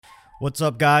What's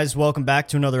up, guys? Welcome back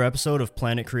to another episode of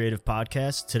Planet Creative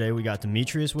Podcast. Today we got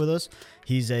Demetrius with us.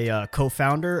 He's a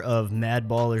co-founder of Mad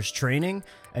Ballers Training,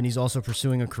 and he's also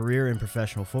pursuing a career in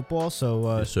professional football.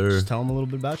 So Yes, sir. just tell him a little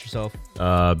bit about yourself.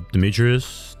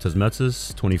 Demetrius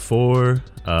Tesmetsis, 24,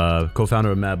 co-founder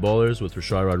of Mad Ballers with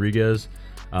Rashard Rodriguez,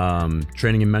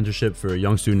 training and mentorship for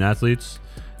young student athletes.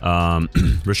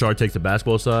 Rashard takes the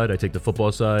basketball side, I take the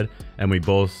football side, and we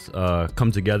both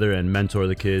come together and mentor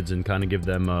the kids and kind of give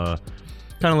them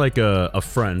kind of like a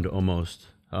friend almost,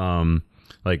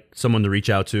 like someone to reach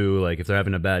out to. Like if they're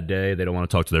having a bad day, they don't want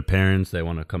to talk to their parents, they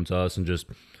want to come to us and just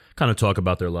kind of talk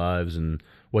about their lives and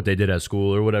what they did at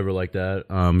school or whatever like that.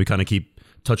 We kind of keep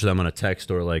touch with them on a text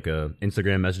or like a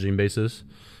Instagram messaging basis.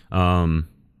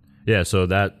 Yeah, so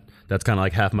that's kind of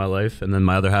like half my life, and then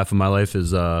my other half of my life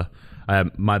is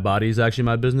my body is actually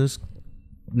my business,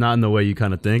 not in the way you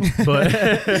kind of think, but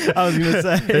I was gonna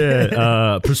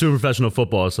say, pursue professional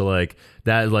football. So like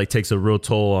that like takes a real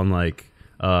toll on like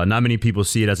not many people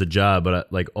see it as a job, but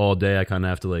like all day I kind of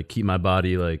have to like keep my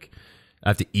body, like I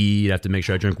have to eat, I have to make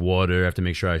sure I drink water, I have to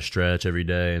make sure I stretch every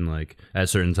day and like at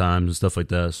certain times and stuff like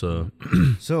that. So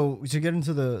so to get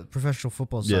into the professional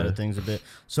football side of things a bit.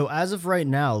 So as of right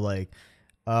now, like,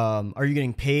 are you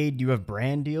getting paid? Do you have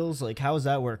brand deals? Like, how does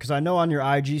that work? Because I know on your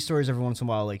IG stories every once in a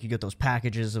while, like you get those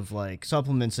packages of like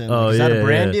supplements and like, is that a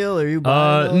brand deal? Or are you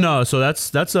buying those? No, so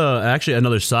that's actually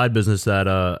another side business that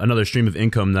another stream of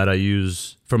income that I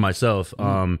use for myself.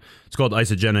 It's called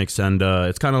Isogenics, and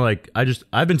it's kind of like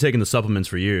I've been taking the supplements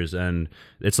for years, and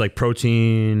it's like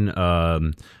protein.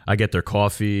 I get their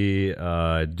coffee.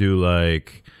 I do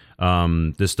like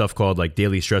this stuff called like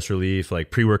daily stress relief, like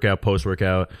pre-workout,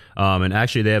 post-workout, and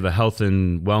actually they have a health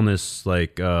and wellness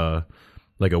like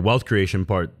a wealth creation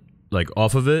part like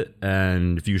off of it,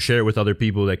 and if you share it with other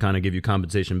people, they kind of give you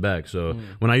compensation back. So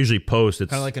when I usually post, it's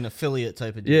kind of like an affiliate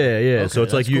type of deal. yeah. Okay, So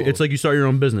it's like cool. it's like you start your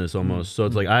own business almost. So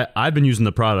it's like I've been using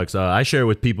the products. I share it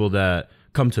with people that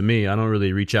come to me. I don't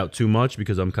really reach out too much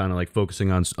because I'm kind of like focusing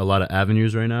on a lot of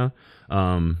avenues right now.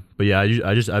 But yeah,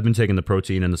 I've been taking the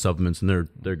protein and the supplements, and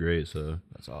they're great. So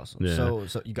that's awesome. Yeah.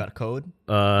 So you got a code? Is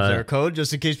there a code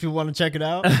just in case people want to check it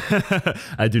out?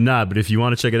 I do not, but if you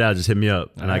want to check it out, just hit me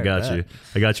up, and All I right, got bet. you.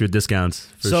 I got you with discounts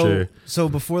for sure. So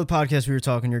before the podcast, we were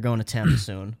talking. You're going to Tampa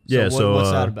soon. Yeah. So what's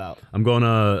that about? I'm going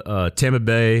to Tampa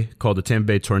Bay, called the Tampa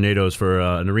Bay Tornadoes, for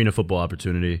an arena football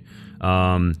opportunity.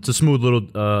 It's a smooth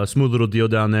little deal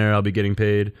down there. I'll be getting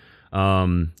paid.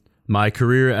 My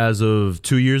career as of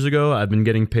 2 years ago, I've been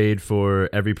getting paid for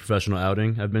every professional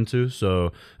outing I've been to.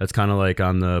 So that's kind of like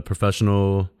on the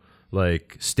professional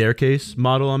like staircase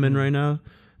model I'm in right now.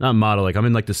 Not model, like I'm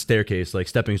in like the staircase, like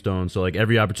stepping stone. So like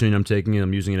every opportunity I'm taking,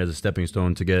 I'm using it as a stepping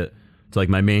stone to get to like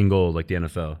my main goal, like the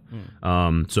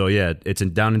NFL. So yeah, it's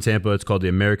down in Tampa. It's called the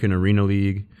American Arena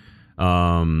League.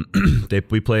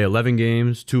 We play 11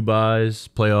 games, 2 buys,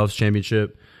 playoffs,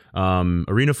 championship.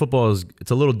 Arena football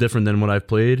it's a little different than what I've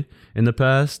played in the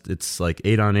past. It's like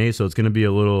 8-on-8, so it's gonna be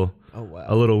a little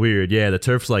weird. Yeah, the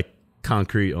turf's like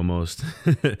concrete almost.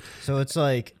 So it's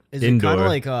like, is Indoor. it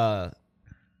kind of like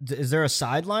is there a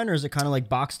sideline, or is it kind of like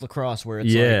box lacrosse where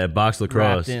it's like box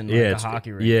lacrosse. wrapped in like Yeah, a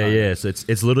hockey ring? Yeah, kind yeah. of? So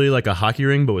it's literally like a hockey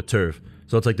ring but with turf.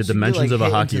 So it's like the So you, dimensions like, of a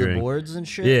hit hockey into the ring. boards and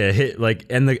shit. Yeah, hit like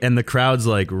and the crowd's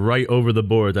like right over the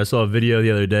boards. I saw a video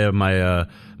the other day of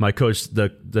my coach,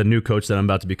 the new coach that I'm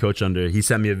about to be coach under. He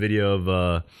sent me a video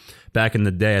of back in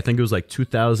the day. I think it was like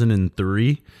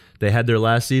 2003. They had their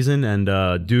last season,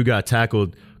 and dude got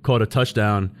tackled, caught a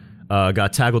touchdown,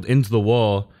 got tackled into the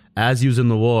wall. As he was in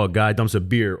the wall, a guy dumps a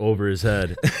beer over his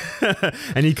head,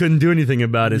 and he couldn't do anything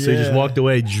about it. So he just Yeah. walked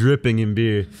away dripping in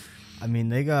beer. I mean,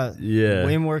 they got Yeah.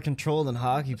 way more control than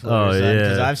hockey players. Oh, yeah.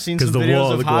 Because I've seen 'Cause some the videos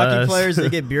wall, of the hockey glass. players. They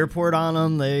get beer poured on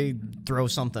them. They throw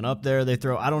something up there.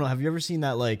 I don't know. Have you ever seen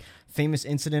that like famous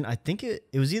incident? I think it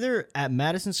was either at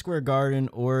Madison Square Garden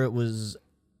or it was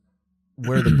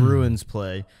where the Bruins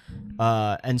play.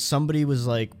 And somebody was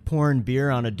like pouring beer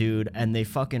on a dude, and they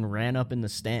fucking ran up in the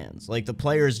stands. Like the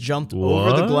players jumped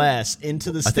over the What? glass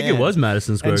into the I stands. think it was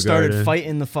Madison Square And started Garden.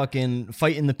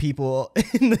 fighting the people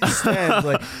in the stands.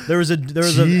 Like there was a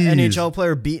Jeez. NHL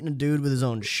player beating a dude with his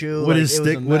own shoe. With Like, his it was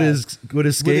a stick, with mess.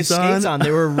 his skates on.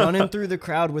 They were running through the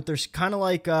crowd with their kind of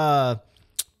like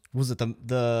was it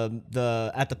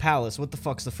the at the Palace? What the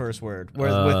fuck's the first word? Where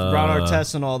with Ron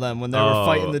Artest and all them when they were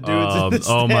fighting the dudes in the stands.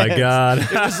 Oh my god,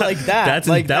 It was like that.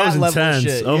 That was level of intense.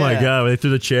 shit. Oh my Yeah. god, they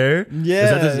threw the chair.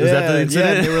 Yeah, is that the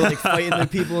incident? They were like fighting the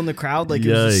people in the crowd, like it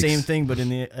was the Yikes. same thing, but in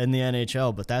the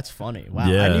NHL. But that's funny. Wow,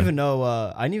 Yeah. I didn't even know.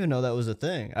 I didn't even know that was a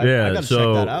thing. I gotta so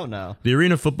check that out now. The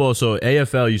arena football, so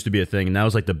AFL used to be a thing, and that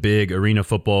was like the big arena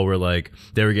football where like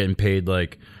they were getting paid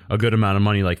like a good amount of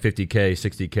money, like $50K,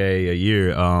 $60K a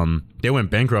year. They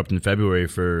went bankrupt in February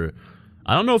for,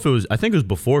 I don't know if it was, I think it was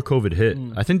before COVID hit.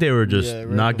 I think they were just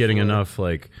not getting enough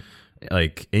like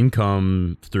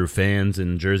income through fans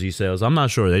and jersey sales. I'm not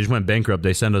sure. They just went bankrupt.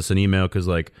 They sent us an email because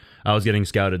like I was getting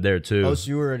scouted there too. Oh, so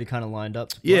you were already kind of lined up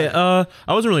to play. Yeah,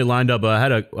 I wasn't really lined up, but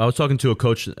I was talking to a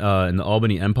coach in the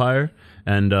Albany Empire,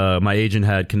 and my agent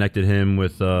had connected him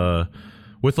with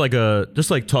like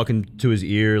just like talking to his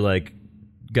ear, like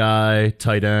guy,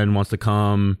 tight end, wants to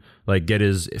come, like get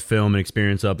his film and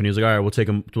experience up, and he was like, all right, we'll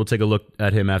take a look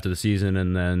at him after the season,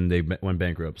 and then they went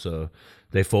bankrupt, so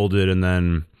they folded, and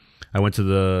then I went to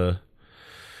the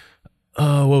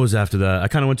what was after that? I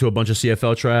kind of went to a bunch of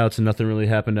CFL tryouts, and nothing really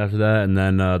happened after that, and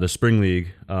then the spring league,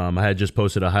 I had just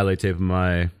posted a highlight tape of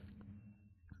my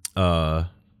on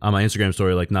my Instagram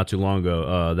story like not too long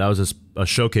ago. That was a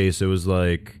showcase. It was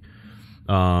like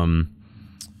you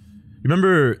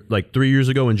remember like 3 years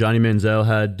ago when Johnny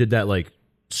Manziel did that like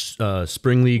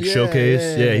spring league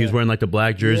showcase? Yeah, he was wearing like the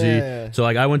black jersey. Yeah. So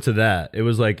like I went to that. It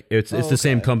was like it's the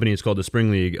same company. It's called the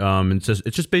Spring League. It's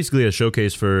just basically a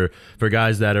showcase for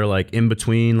guys that are like in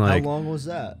between. Like how long was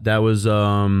that? That was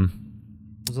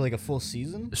Was it like a full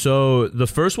season? So the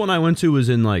first one I went to was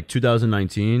in like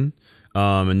 2019.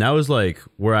 And that was like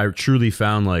where I truly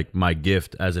found like my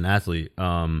gift as an athlete.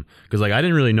 Cause like I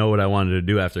didn't really know what I wanted to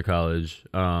do after college.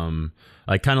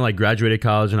 I kind of like graduated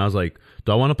college and I was like,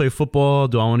 do I want to play football?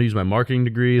 Do I want to use my marketing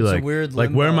degree? It's like, a weird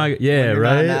like where am I? Yeah, when you're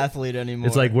right. not an athlete anymore.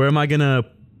 It's like where am I gonna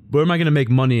make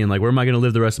money and like where am I gonna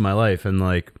live the rest of my life? And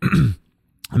like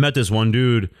I met this one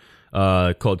dude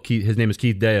called Keith. His name is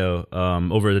Keith Deo.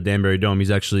 Over at the Danbury Dome.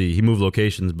 He moved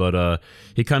locations, but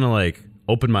he kind of like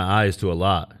opened my eyes to a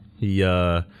lot. He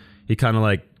kind of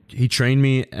like he trained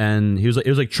me, and it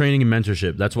was like training and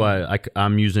mentorship. That's why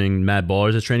I'm using Mad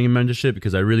Ballers as training and mentorship,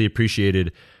 because I really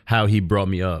appreciated how he brought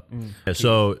me up.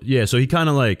 So he kind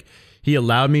of like he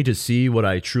allowed me to see what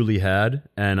I truly had,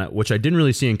 and which I didn't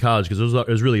really see in college because it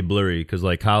was really blurry. Because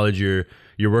like college, you're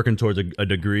working towards a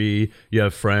degree, you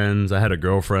have friends. I had a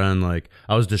girlfriend. Like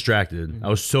I was distracted. I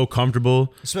was so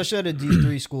comfortable, especially at a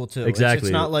D3 school too. Exactly.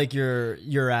 It's not like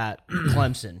you're at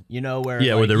Clemson, where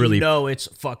where they're really it's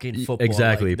fucking football.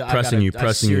 Exactly, like, pressing you.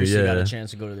 Yeah, got a chance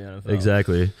to go to the NFL.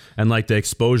 Exactly, and like the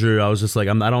exposure, I was just like,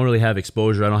 I don't really have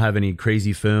exposure. I don't have any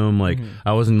crazy film. Like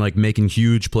I wasn't like making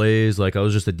huge plays. Like I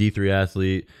was just a D3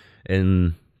 athlete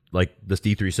in like this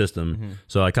D3 system.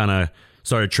 So I kind of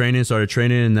started training,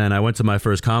 and then I went to my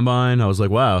first combine. I was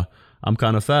like, wow, I'm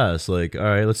kind of fast. Like, all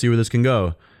right, let's see where this can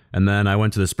go. And then I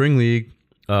went to the spring league.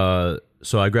 So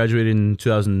I graduated in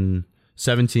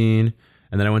 2017,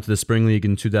 and then I went to the spring league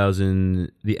in the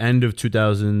beginning of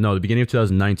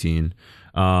 2019.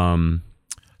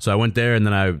 So I went there, and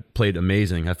then I played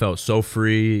amazing. I felt so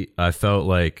free. I felt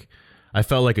like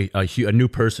a new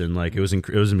person. Like it was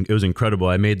incredible.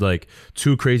 I made like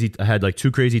two crazy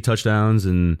touchdowns,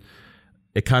 and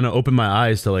it kind of opened my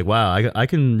eyes to like, wow, I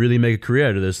can really make a career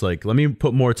out of this. Like, let me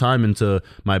put more time into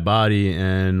my body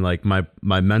and like my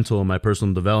mental and my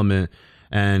personal development,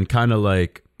 and kind of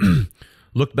like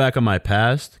look back on my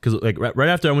past. Cause like right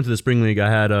after I went to the spring league,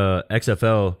 I had a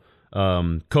XFL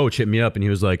coach hit me up, and he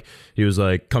was like,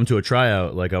 come to a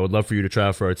tryout. Like, I would love for you to try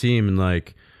out for our team. And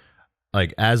like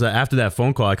after that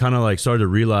phone call, I kind of like started to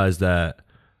realize that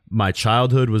my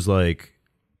childhood was like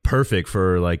perfect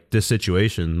for like this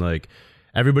situation. Like,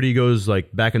 everybody goes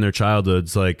like back in their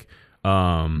childhoods, like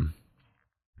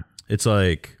it's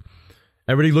like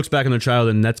everybody looks back in their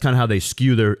childhood, and that's kind of how they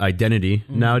skew their identity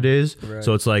nowadays. Right.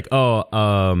 So it's like,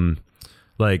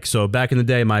 like, so back in the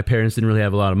day, my parents didn't really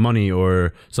have a lot of money,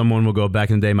 or someone will go, back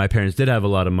in the day, my parents did have a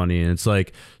lot of money. And it's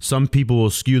like some people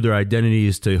will skew their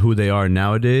identities to who they are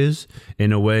nowadays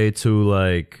in a way to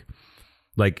like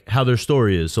how their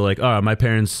story is. So like, my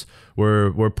parents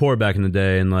were poor back in the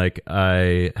day, and like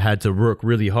I had to work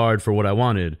really hard for what I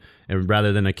wanted, and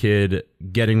rather than a kid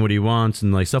getting what he wants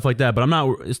and like stuff like that. But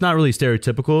it's not really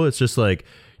stereotypical. It's just like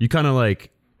you kind of like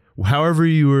however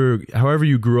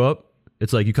you grew up,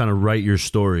 it's like you kind of write your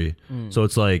story. So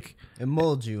it's like it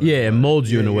molds you. Yeah, it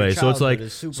molds you in a way. So it's like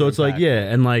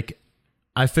and like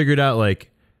I figured out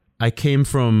like I came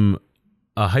from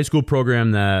a high school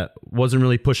program that wasn't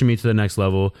really pushing me to the next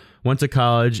level. Went to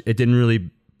college, it didn't really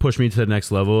push me to the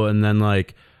next level, and then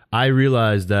like I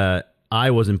realized that I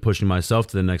wasn't pushing myself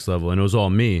to the next level, and it was all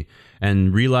me.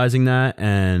 And realizing that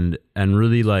and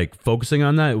really like focusing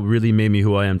on that really made me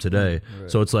who I am today. Right.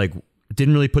 So it's like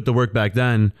didn't really put the work back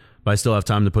then, but I still have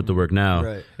time to put the work now.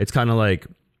 Right. It's kind of like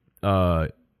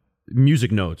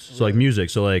music notes. So like music.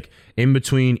 So like in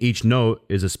between each note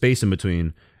is a space in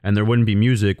between. and there wouldn't be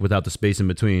music without the space in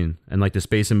between, and like the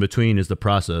space in between is the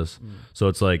process. So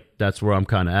it's like that's where I'm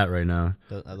kind of at right now.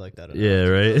 I like that. Yeah,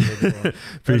 right.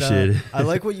 Appreciate it. I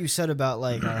like what you said about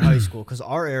like our high school, because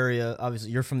our area,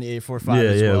 obviously, you're from the 845. Yeah,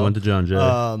 as well. I went to John Jay.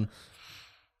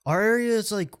 Our area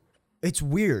is like, it's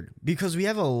weird because we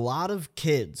have a lot of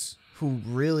kids who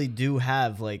really do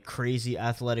have like crazy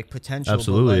athletic potential.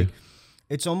 Absolutely. But, like,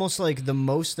 it's almost like the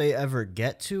most they ever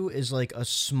get to is like a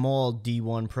small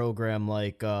D1 program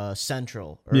like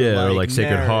Central. Or or like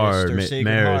Sacred Heart,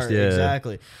 Marist, yeah.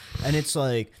 Exactly. And it's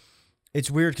like, it's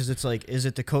weird because it's like, is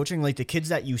it the coaching? Like the kids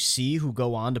that you see who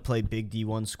go on to play big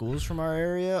D1 schools from our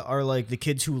area are like the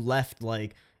kids who left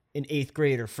like in 8th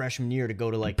grade or freshman year to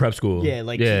go to like prep school. Yeah,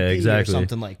 like yeah, TP exactly. or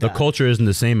something like that. The culture isn't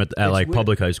the same at like weird.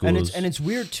 public high schools. And it's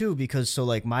weird too because so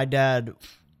like my dad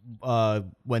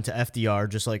went to FDR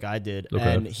just like I did,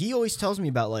 and he always tells me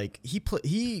about like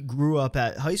he grew up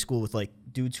at high school with like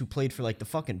dudes who played for like the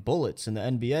fucking Bullets in the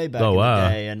NBA back in the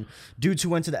day, and dudes who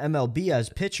went to the MLB as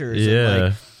pitchers.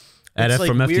 Yeah. And, like,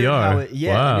 from FDR.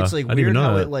 And it's like weird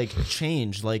how that. it like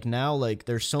changed. Like now, like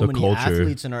there's so many culture.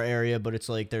 athletes in our area, but it's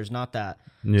like there's not that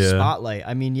Yeah. spotlight.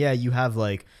 I mean, yeah, you have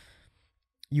like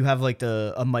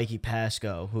a Mikey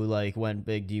Pasco who like went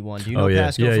big D1. Do you know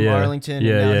Pasco from Arlington?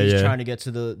 Yeah, and now yeah, he's trying to get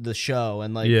to the show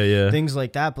and like things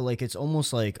like that. But like it's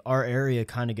almost like our area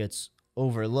kind of gets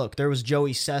overlooked. There was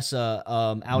Joey Sessa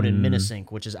out in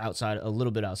Minnesink, which is a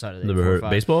little bit outside of the Never heard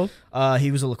baseball?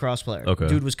 He was a lacrosse player. Okay.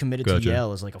 Dude was committed to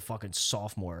Yale as like a fucking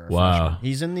sophomore. Or freshman.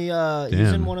 He's in the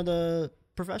he's in one of the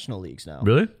professional leagues now.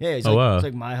 Really? Yeah, he's he's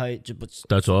like my height, but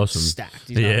that's awesome. Stacked.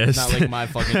 He's not like my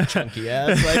fucking chunky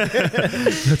ass. Like,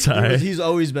 that's all right. He's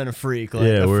always been a freak, like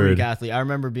a freak athlete. I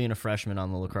remember being a freshman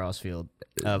on the lacrosse field,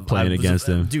 playing against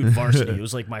him. Dude, varsity. It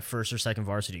was like my first or second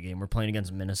varsity game. We're playing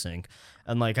against Minnesink,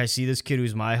 and like I see this kid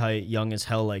who's my height, young as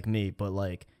hell like me, but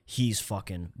like he's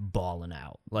fucking balling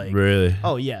out. Like really?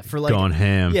 Oh yeah, for like going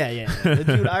ham. Yeah.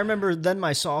 Dude, I remember then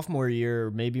my sophomore year,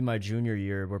 maybe my junior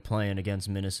year, we're playing against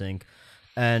Minnesink.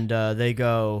 And they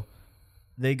were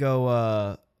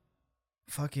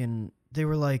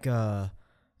like,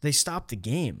 they stopped the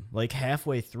game like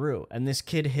halfway through, and this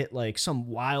kid hit like some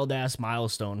wild ass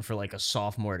milestone for like a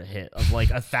sophomore to hit of like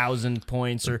 1,000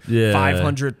 points or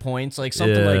 500 points, like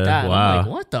something like that. Wow. And I'm like,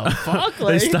 what the fuck?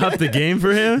 Like, they stopped the game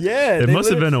for him? Yeah. It must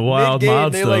have been a wild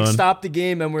milestone. They like stopped the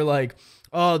game and we're like,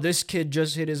 oh, this kid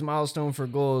just hit his milestone for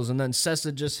goals, and then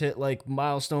Sessa just hit like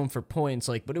milestone for points.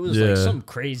 Like, but it was like some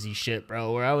crazy shit,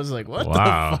 bro. Where I was like, what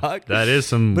the fuck? That is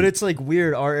some. But it's like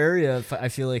weird. Our area, I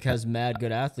feel like, has mad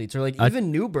good athletes, or like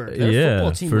even Newburgh. Their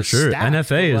football team for was sure. stacked,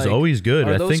 NFA is always good.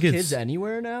 Are I those think kids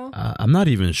anywhere now? I'm not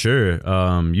even sure.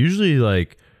 Usually,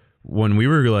 like when we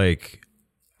were like.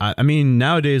 I mean,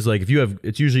 nowadays, like if you have,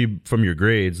 it's usually from your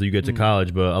grades you get to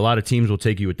college, but a lot of teams will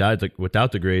take you without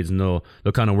the grades, and they'll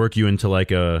kind of work you into like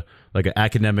an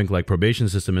academic like probation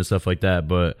system and stuff like that.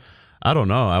 But I don't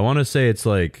know. I want to say it's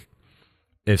like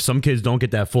if some kids don't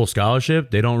get that full scholarship,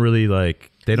 they don't really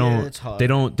like they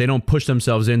don't push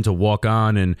themselves in to walk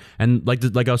on and like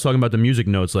I was talking about the music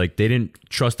notes, like they didn't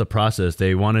trust the process.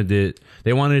 They wanted it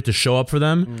to show up for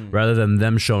them rather than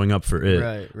them showing up for it.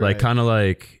 Right. Like kind of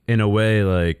like in a way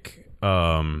like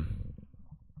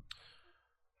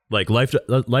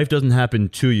life doesn't happen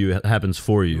to you, it happens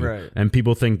for you. Right. And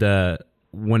people think that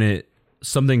when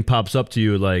something pops up to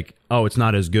you, like, oh, it's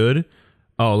not as good.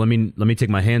 Oh, let me take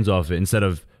my hands off it instead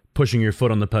of pushing your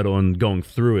foot on the pedal and going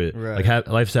through it. Right. Like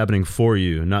life's happening for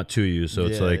you, not to you. So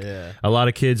it's like a lot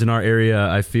of kids in our area,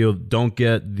 I feel, don't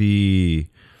get the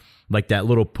like that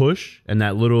little push and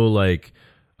that little like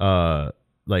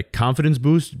confidence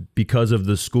boost because of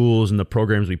the schools and the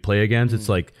programs we play against. It's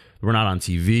like we're not on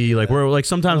TV. Like we're like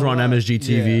sometimes we're on MSG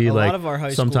TV. A like lot of our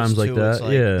high sometimes schools like too, that. it's like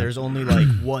there's only like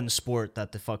one sport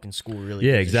that the fucking school really.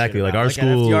 Yeah, gives a exactly. shit Like about. our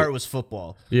school, at FDR it was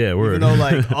football. Yeah, we're even though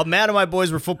like a man of my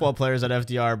boys were football players at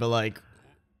FDR, but like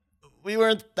we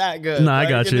weren't that good. No, I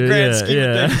got in you. The grand scheme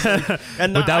of things, like,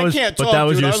 and but that was, I can't but talk, that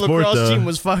was dude. your Our sport, lacrosse though. team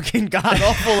was fucking god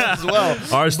awful as well.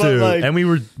 Ours But, too, like, and we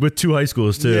were with two high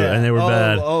schools too, and they were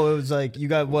bad. Oh, it was like you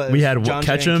got what? We had John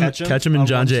Ketchum and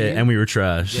John Jay, and we were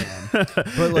trash. Yeah.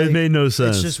 But like, it made no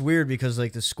sense. It's just weird because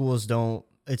like the schools don't.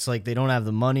 It's like they don't have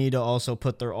the money to also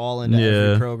put their all into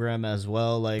every program as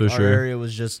well. Like our area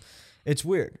was just. It's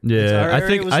weird. Yeah, I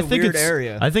think it's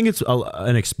area. I think it's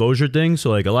an exposure thing.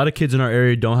 So like a lot of kids in our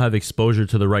area don't have exposure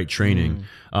to the right training.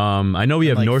 I know we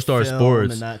have like North Star film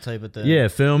Sports and that type of thing. Yeah,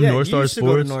 film North Star used to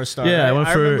Sports. Go to North Star, yeah, right?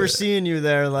 I remember seeing you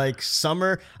there like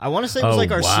summer. I want to say it was like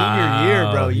our senior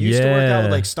year, bro. You used to work out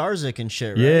with like Starzik and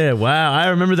shit, right? Yeah, wow. I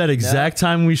remember that exact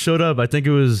time we showed up. I think it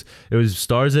was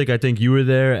Starzik. I think you were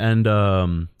there, and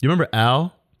you remember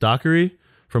Al Dockery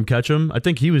from Ketchum. I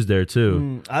think he was there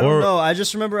too. I don't know. I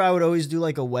just remember I would always do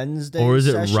like a Wednesday. Or is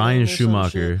it session Ryan or some Schumacher?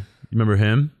 shit. You remember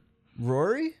him?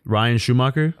 Rory? Ryan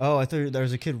Schumacher? Oh, I thought there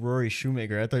was a kid, Rory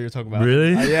Shoemaker. I thought you were talking about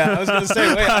Really? Yeah, I was gonna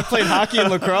say. Wait, I played hockey and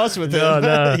lacrosse with him.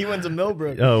 No. He went to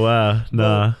Millbrook. Oh wow,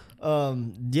 nah,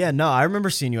 Yeah, no, I remember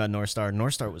seeing you at North Star.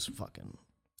 North Star was fucking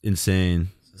insane.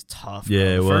 tough.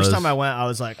 Yeah, bro. it First was. time I went, I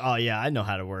was like, oh yeah, I know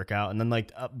how to work out. And then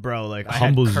like, bro, like I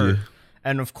Humbles had Kurt. you.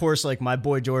 And of course, like my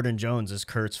boy Jordan Jones is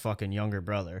Kurt's fucking younger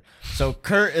brother. So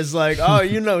Kurt is like, oh,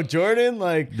 you know Jordan?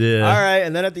 Like, Yeah. all right.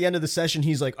 And then at the end of the session,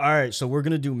 he's like, all right, so we're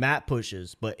going to do mat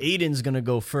pushes, but Aiden's going to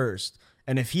go first.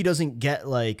 And if he doesn't get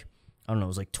like, I don't know, it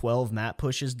was like 12 mat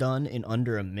pushes done in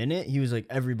under a minute, he was like,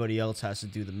 everybody else has to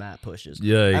do the mat pushes.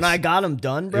 Yikes. And I got him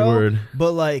done, bro. Word.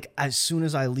 But like, as soon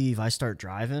as I leave, I start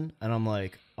driving and I'm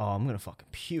like, oh, I'm gonna fucking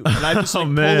puke. And I just like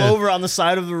man. pull over on the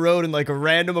side of the road in like a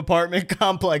random apartment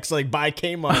complex, like by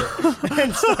Kmart,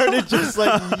 and started just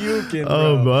like puking.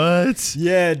 Oh, Bro. what?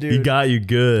 Yeah, dude. He got you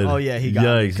good. Oh yeah, he got me,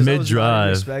 Yikes, 'cause I mid was not drive.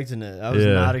 expecting it. I was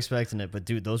Yeah. not expecting it. But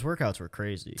dude, those workouts were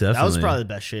crazy. That was Definitely. probably the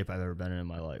best shape I've ever been in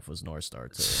my life. Was North Star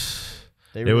too.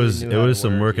 They It really was knew it how to was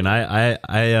some work, you. and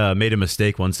I made a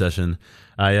mistake one session.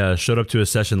 I showed up to a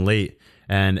session late,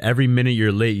 and every minute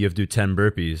you're late, you have to do 10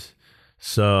 burpees.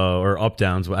 So or up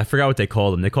downs. I forgot what they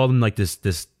called them. They called them like this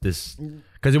because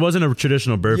it wasn't a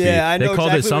traditional burpee. Yeah, I know they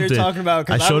called exactly it something. what you're talking about.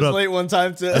 Because I showed was up late one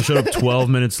time too. I showed up 12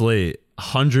 minutes late.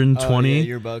 120. Oh, yeah,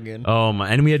 you're bugging. Oh my!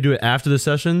 And we had to do it after the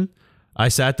session. I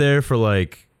sat there for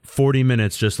like 40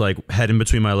 minutes, just like head in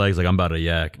between my legs, like I'm about to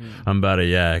yak. I'm about to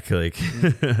yak. Like,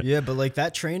 Yeah, but like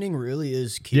that training really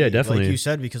is key. Yeah, definitely. Like you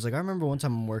said, because like I remember one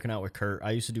time I'm working out with Kurt.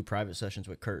 I used to do private sessions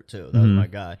with Kurt too. That was my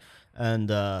guy. And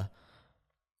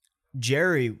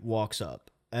Jerry walks up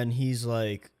and he's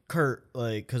like, Kurt,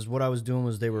 like, because what I was doing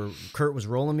was Kurt was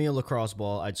rolling me a lacrosse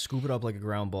ball. I'd scoop it up like a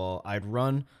ground ball. I'd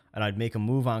run and I'd make a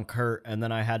move on Kurt, and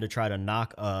then I had to try to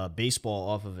knock a baseball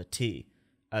off of a tee,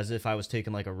 as if I was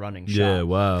taking like a running shot. yeah,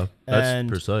 wow, that's And-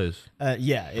 precise.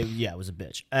 Yeah, it was a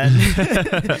bitch. And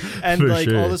and For like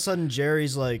sure. all of a sudden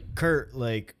Jerry's like, Kurt,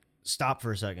 like, stop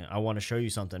for a second. I want to show you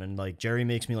something. And like Jerry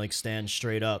makes me like stand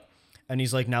straight up. And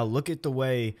he's like, now look at the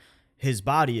way his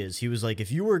body is. He was like,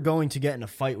 if you were going to get in a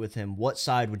fight with him, what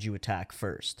side would you attack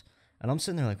first? And I'm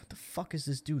sitting there like, what the fuck is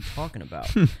this dude talking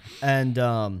about?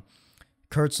 And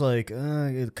Kurt's like,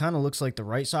 it kind of looks like the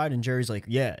right side. And Jerry's like,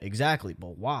 yeah, exactly.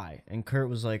 But why? And Kurt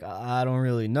was like, I don't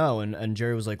really know. And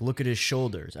Jerry was like, look at his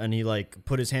shoulders. And he like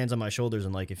put his hands on my shoulders.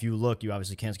 And like, if you look, you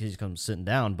obviously can't because he's come sitting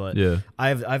down. But Yeah.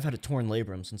 I've had a torn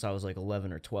labrum since I was like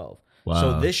 11 or 12. Wow.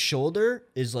 So this shoulder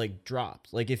is like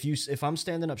dropped. Like if I'm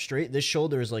standing up straight, this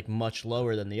shoulder is like much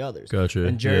lower than the others. Gotcha.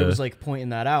 And Jerry Yeah. was like pointing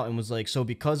that out and was like, so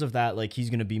because of that, like he's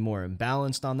gonna be more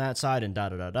imbalanced on that side and da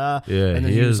da da da. Yeah, And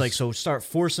then he he was is. like, so start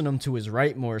forcing him to his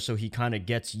right more, so he kind of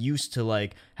gets used to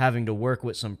like having to work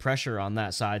with some pressure on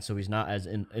that side, so he's not as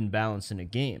imbalanced in a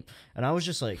game. And I was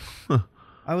just like.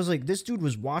 I was like, this dude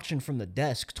was watching from the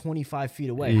desk 25 feet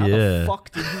away. How Yeah. the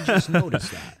fuck did he just notice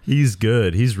that? He's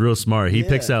good. He's real smart. He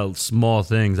picks Yeah. out small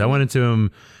things. I went into him.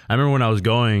 I remember when I was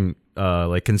going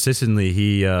like consistently.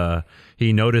 He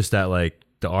noticed that like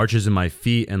the arches in my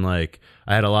feet and like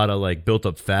I had a lot of like built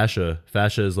up fascia.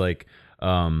 Fascia is like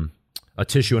a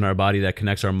tissue in our body that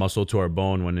connects our muscle to our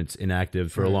bone when it's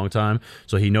inactive for a long time.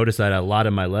 So he noticed that a lot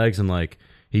in my legs and like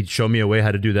he showed me a way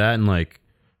how to do that. And like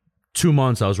 2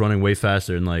 months I was running way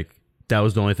faster and like that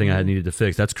was the only thing I had needed to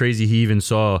fix. That's crazy. He even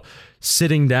saw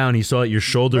sitting down. He saw that your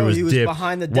shoulder Bro, was he was dipped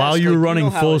behind the desk, while you were like, running know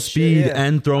how full it's shit, speed yeah.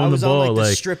 and throwing I was the ball. on like the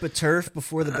Like strip of turf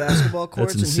before the basketball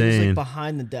courts, and he was insane. like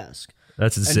behind the desk.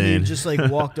 that's And insane. he just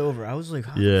like walked over. I was like,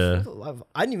 how the Yeah. fuck-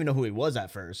 I didn't even know who he was at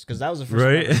first because that was the first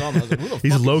Right? time I saw him. I was like, who the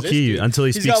He's fuck is low this key dude? until he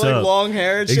He's speaks got like up. long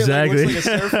hair and shit. Exactly. Like, looks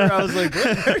like a surfer. I was like,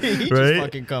 where did he Right? just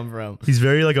fucking come from? He's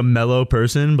very like a mellow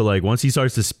person, but like once he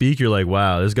starts to speak, you're like,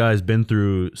 wow, this guy's been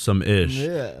through some ish.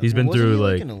 Yeah, He's been Wasn't through he,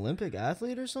 like an Olympic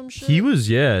athlete or some shit. he was,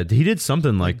 yeah, he did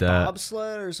something like that.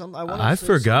 bobsled or something. I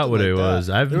forgot what it was.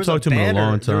 I haven't talked to him in a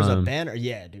long There was a time. banner.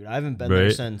 Yeah, dude, I haven't been there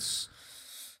Right. since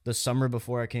the summer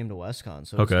before I came to WestCon.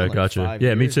 So it's Okay, been like gotcha. 5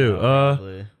 Yeah, me years too. now,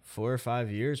 probably. 4 or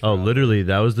 5 years. Oh, probably. literally,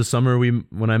 that was the summer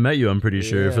when I met you. I'm pretty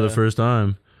sure for the Yeah. first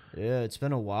time. Yeah, it's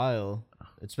been a while.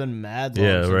 It's been mad long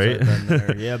Yeah, since right? I've been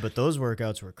there. Yeah, but those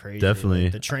workouts were crazy. Definitely.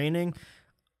 Like, the training.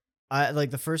 I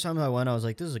like the first time I went, I was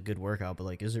like, "This is a good workout," but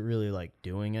like, is it really like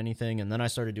doing anything? And then I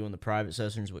started doing the private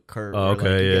sessions with Kurt. Oh, where, like,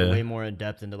 okay, you get yeah. way more in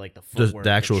depth into like the The footwork,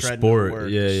 actual treadmill sport. work,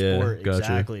 Yeah, the yeah, sport, gotcha.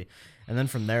 exactly. And then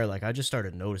from there, like, I just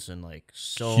started noticing like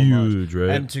so Huge, much. right?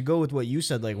 And to go with what you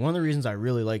said, like one of the reasons I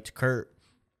really liked Kurt,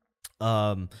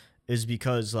 is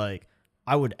because like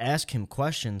I would ask him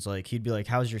questions. Like, he'd be like,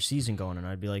 how's your season going? And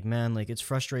I'd be like, man, like, it's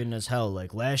frustrating as hell.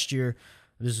 Like, last year,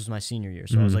 this was my senior year.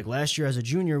 So I was like, last year as a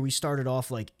junior, we started off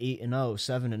like 8-0,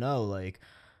 7-0, like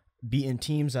beating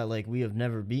teams that like we have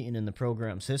never beaten in the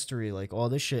program's history, like all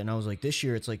this shit. And I was like, this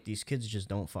year, it's like these kids just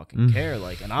don't fucking care.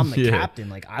 Like, and I'm the captain.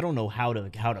 Like, I don't know how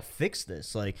to fix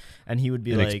this. Like, and he would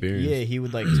be like, yeah, he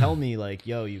would like tell me like,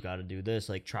 yo, you got to do this,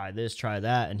 like try this, try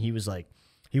that. And he was like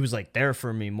there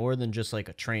for me more than just like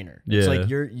a trainer. It's like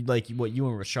you're like what you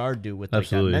and Rashard do with like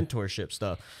that mentorship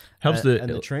stuff. Helps and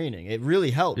the training. It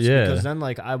really helps because then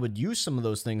like I would use some of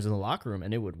those things in the locker room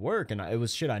and it would work. And it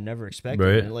was shit I never expected.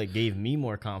 Right. And it like gave me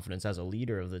more confidence as a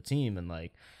leader of the team. And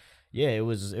like, yeah, it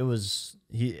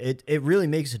really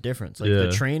makes a difference. Like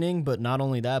the training, but not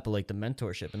only that, but like the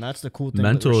mentorship. And that's the cool thing.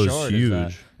 Mentor with is Rashard huge.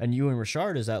 that, and you and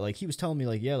Rashard is that like he was telling me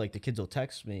like, yeah, like the kids will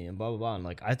text me and blah blah blah. And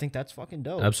like I think that's fucking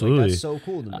dope. Absolutely. Like, that's so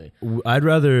cool to me. I'd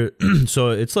rather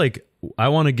so it's like I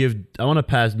want to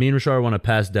pass me and Rashard want to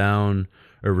pass down,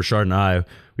 or Rashard and I,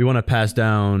 we want to pass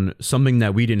down something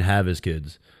that we didn't have as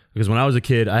kids. Because when I was a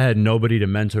kid, I had nobody to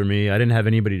mentor me. I didn't have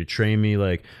anybody to train me.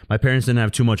 Like, my parents didn't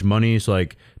have too much money, so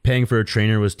like paying for a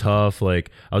trainer was tough.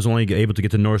 Like, I was only able to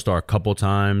get to North Star a couple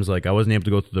times. Like, I wasn't able to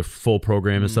go through the full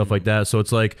program and stuff like that. So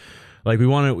it's like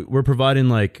we're providing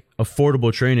like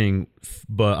affordable training,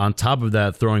 but on top of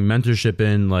that, throwing mentorship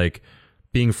in, like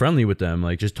being friendly with them,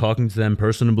 like just talking to them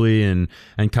personally and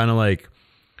kind of like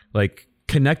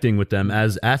connecting with them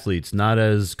as athletes, not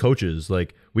as coaches.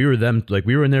 Like, we were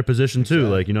in their position too.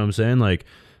 Like, you know what I'm saying? Like,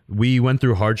 we went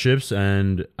through hardships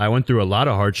and I went through a lot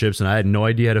of hardships and I had no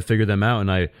idea how to figure them out. And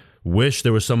I wish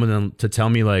there was someone to tell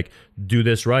me like, do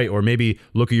this right, or maybe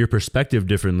look at your perspective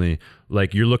differently.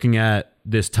 Like, you're looking at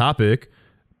this topic,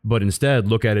 but instead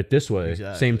look at it this way.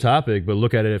 Exactly. Same topic, but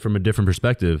look at it from a different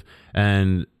perspective.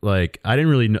 And like, I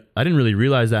didn't really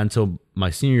realize that until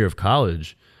my senior year of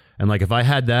college. And like, if I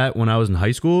had that when I was in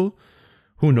high school,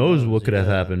 who knows what could have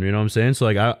happened? You know what I'm saying? So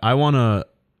like, I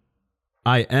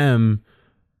am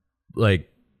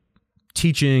like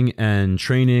teaching and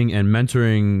training and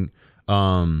mentoring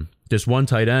this one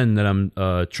tight end that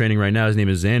I'm training right now. His name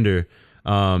is Xander,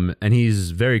 and he's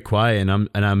very quiet, and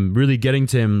I'm really getting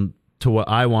to him to what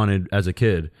I wanted as a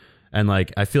kid. And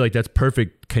like, I feel like that's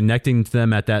perfect, connecting to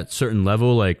them at that certain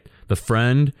level, like the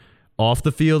friend off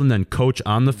the field and then coach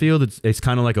on the field. It's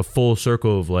kind of like a full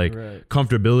circle of like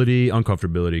comfortability,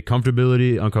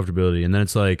 uncomfortability. And then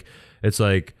it's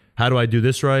like, how do I do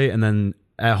this right? And then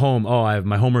at home,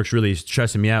 my homework's really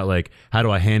stressing me out. Like, how do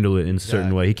I handle it in a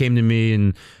certain way? He came to me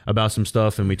and about some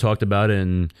stuff and we talked about it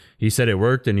and he said it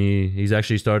worked, and he's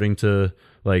actually starting to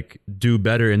like do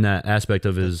better in that aspect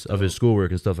of his schoolwork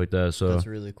and stuff like that. So that's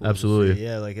really cool. Absolutely.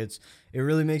 Yeah. Like, it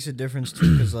really makes a difference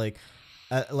too. Cause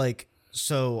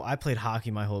so I played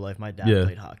hockey my whole life. My dad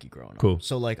played hockey growing up.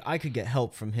 So like, I could get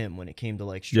help from him when it came to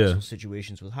like stressful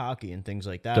situations with hockey and things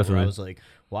like that. Definitely. Where I was like,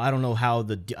 well, I don't know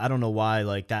why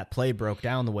like that play broke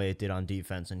down the way it did on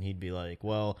defense. And he'd be like,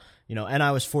 well, you know, and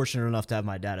I was fortunate enough to have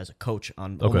my dad as a coach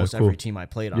on almost every team I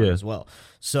played on as well.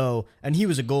 So, and he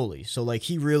was a goalie. So like,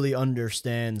 he really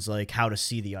understands like how to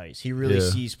see the ice. He really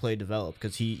sees play develop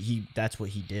because he that's what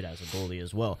he did as a goalie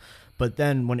as well. But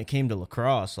then when it came to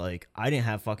lacrosse, like, I didn't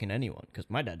have fucking anyone because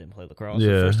my dad didn't play lacrosse. The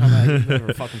first time I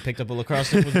ever fucking picked up a lacrosse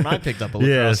stick was when I picked up a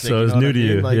lacrosse stick. So it was new to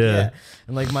you. Like,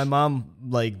 and like, my mom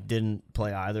like didn't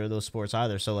play either of those sports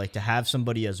either. So like, to have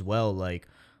somebody as well, like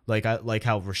how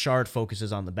Rashard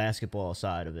focuses on the basketball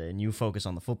side of it and you focus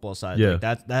on the football side. Like,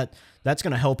 that's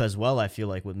gonna help as well, I feel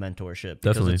like, with mentorship.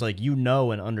 Because it's like, you know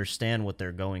and understand what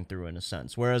they're going through in a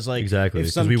sense. Whereas like, exactly,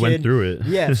 because we went through it.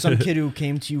 If some kid who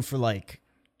came to you for like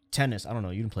tennis, I don't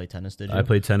know, you didn't play tennis, did you? I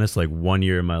played tennis like 1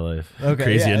 year in my life. Okay,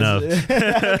 crazy enough.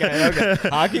 Okay.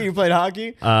 Hockey? You played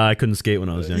hockey? I couldn't skate when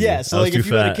I was younger. Yeah, so like, if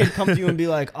you had a kid come to you and be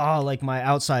like, oh, like my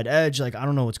outside edge, like I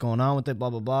don't know what's going on with it, blah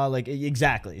blah blah. Like,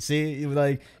 exactly. See, you'd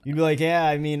be like, yeah,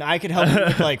 I mean, I could help you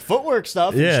with like footwork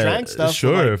stuff and strength stuff.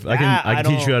 Sure, like, I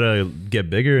can teach you how to get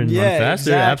bigger and run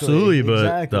faster. Absolutely,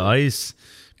 but the ice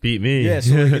beat me. Yeah,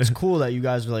 so like, it's cool that you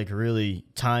guys are like really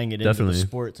tying it into the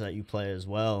sports that you play as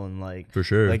well, and like, for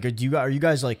sure. Like, are you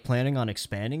guys like planning on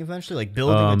expanding eventually, like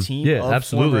building a team of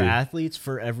former athletes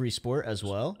for every sport as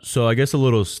well? So I guess a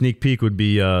little sneak peek would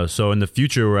be so in the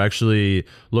future we're actually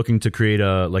looking to create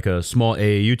a small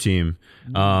AAU team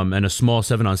and a small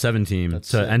 7-on-7 team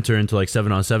enter into like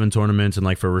 7-on-7 tournaments, and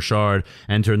like for Rashard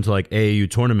enter into like AAU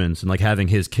tournaments and like having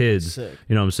his kids. You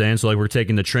know what I'm saying? So like, we're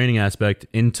taking the training aspect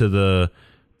into the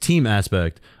team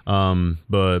aspect.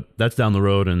 But that's down the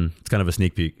road, and it's kind of a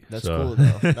sneak peek. That's cool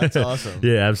though. That's awesome.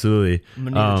 Yeah, absolutely. I'm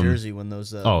gonna need a jersey when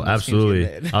those. Oh, when those absolutely.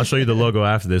 teams get made. I'll show you the logo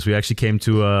after this. We actually came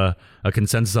to a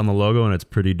consensus on the logo, and it's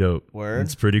pretty dope. Word?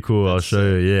 It's pretty cool. I'll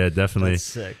show you. Yeah, definitely. That's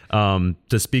sick.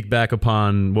 To speak back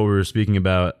upon what we were speaking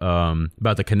about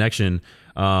the connection,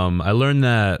 I learned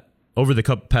that over the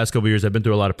past couple of years, I've been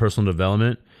through a lot of personal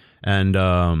development, and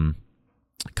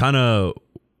kind of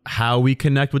how we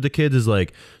connect with the kids is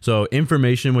like, so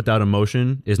information without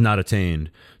emotion is not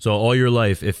attained. So all your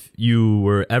life, if you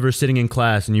were ever sitting in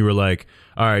class and you were like,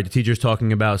 all right, the teacher's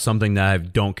talking about something that I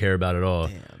don't care about at all.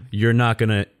 Damn. You're not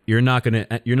gonna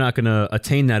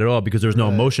attain that at all because there's no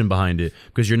emotion behind it,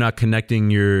 because you're not connecting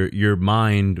your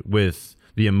mind with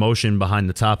the emotion behind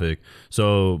the topic.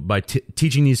 So by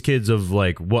teaching these kids of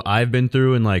like what I've been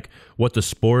through and like what the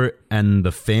sport and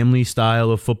the family style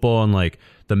of football and like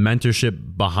the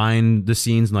mentorship behind the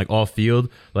scenes and like off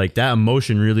field, like that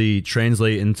emotion really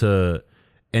translate into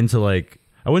like,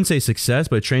 I wouldn't say success,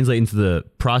 but translate into the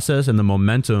process and the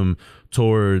momentum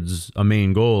towards a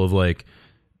main goal of like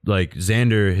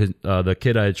Xander, the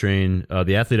kid I train,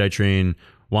 the athlete I train,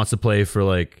 wants to play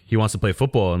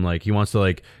football and like he wants to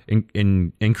like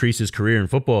increase his career in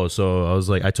football. So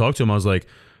I talked to him, I was like,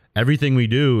 everything we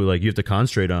do, like you have to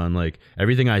concentrate on, like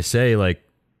everything I say, like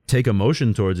take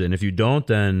emotion towards it. And if you don't,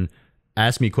 then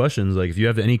ask me questions. Like if you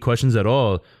have any questions at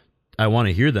all, I want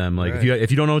to hear them. Like if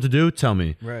you don't know what to do, tell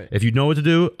me. Right. If you know what to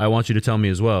do, I want you to tell me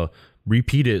as well.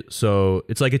 Repeat it. So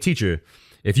it's like a teacher.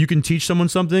 If you can teach someone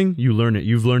something, you learn it.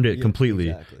 You've learned it completely.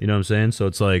 Exactly. You know what I'm saying? So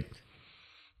it's like,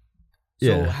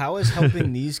 So how is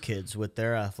helping these kids with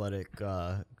their athletic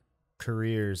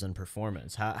careers and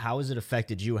performance? How has it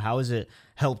affected you? How has it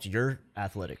helped your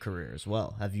athletic career as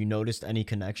well? Have you noticed any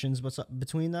connections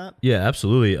between that? Yeah,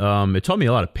 absolutely. It taught me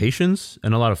a lot of patience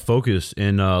and a lot of focus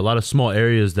in a lot of small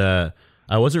areas that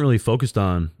I wasn't really focused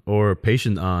on or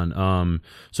patient on.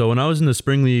 So when I was in the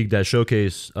spring league, that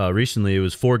showcase recently, it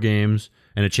was 4 games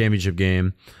and a championship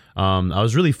game. I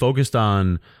was really focused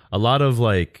on a lot of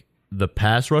like the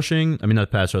pass rushing. I mean,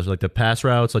 not pass rush, like the pass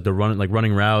routes, like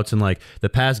running routes and like the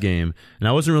pass game. And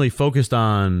I wasn't really focused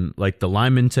on like the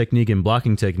lineman technique and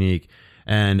blocking technique.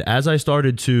 And as I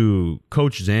started to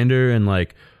coach Xander and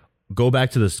like go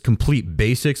back to the complete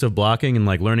basics of blocking and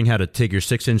like learning how to take your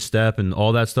 6-inch step and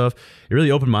all that stuff, it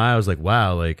really opened my eyes. I was like,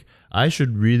 wow, like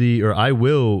I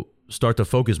will start to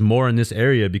focus more in this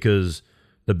area because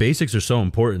the basics are so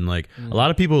important. Like a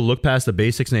lot of people look past the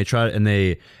basics and they try and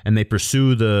they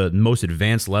pursue the most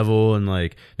advanced level and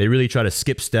like they really try to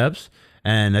skip steps.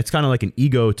 And that's kind of like an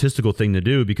egotistical thing to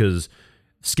do because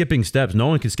skipping steps, no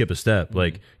one can skip a step.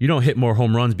 Like you don't hit more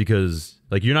home runs because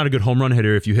like you're not a good home run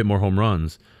hitter if you hit more home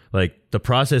runs. Like the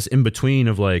process in between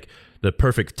of like the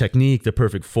perfect technique, the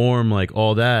perfect form, like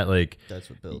all that, like that's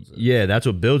what builds it. Yeah, that's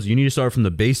what builds. You need to start from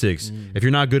the basics. If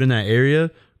you're not good in that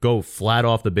area, go flat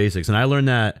off the basics. And I learned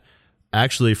that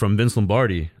actually from Vince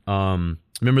Lombardi.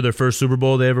 Remember their first Super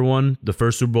Bowl they ever won? The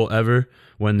first Super Bowl ever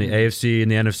when the AFC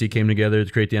and the NFC came together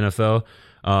to create the NFL.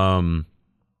 I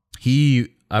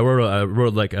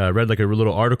read like a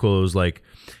little article. It was like,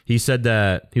 he said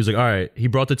that he was like, all right, he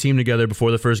brought the team together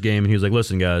before the first game and he was like,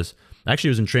 listen guys, actually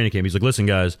it was in training camp. He's like, listen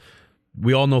guys,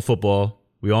 we all know football.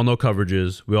 We all know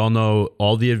coverages. We all know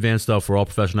all the advanced stuff. We're all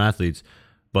professional athletes.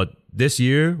 But this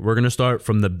year, we're going to start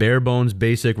from the bare bones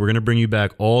basic. We're going to bring you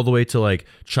back all the way to like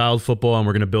child football and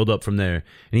we're going to build up from there.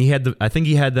 And I think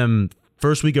he had them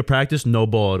first week of practice, no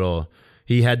ball at all.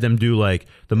 He had them do like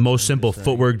the most simple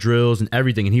footwork drills and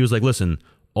everything. And he was like, listen,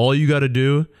 all you got to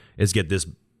do is get this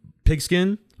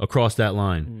pigskin across that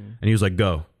line. And he was like,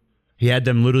 go. He had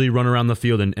them literally run around the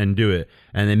field and do it.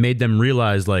 And it made them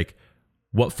realize like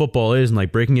what football is and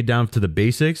like breaking it down to the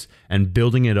basics and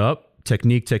building it up.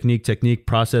 Technique,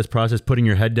 process, putting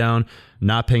your head down,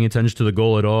 not paying attention to the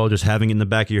goal at all, just having it in the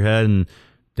back of your head. And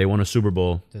they won a Super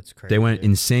Bowl. That's crazy. They went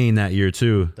insane that year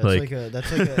too. That's like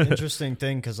an interesting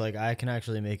thing because like I can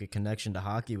actually make a connection to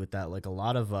hockey with that. Like a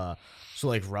lot of so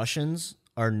like Russians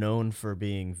are known for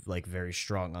being like very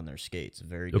strong on their skates,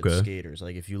 very good skaters.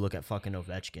 Like if you look at fucking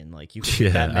Ovechkin, like you could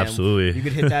hit that man, absolutely. You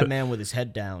could hit that man with his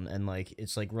head down and like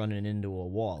it's like running into a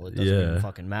wall. It doesn't even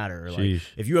fucking matter. Like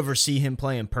if you ever see him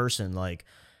play in person, like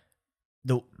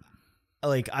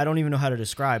I don't even know how to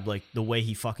describe like the way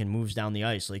he fucking moves down the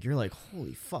ice. Like you're like,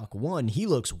 holy fuck. 1, he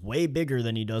looks way bigger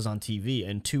than he does on TV,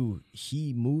 and 2,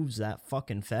 he moves that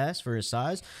fucking fast for his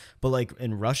size. But like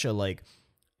in Russia, like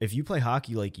if you play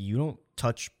hockey, like you don't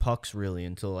touch pucks really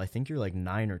until I think you're like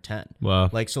 9 or 10. Wow.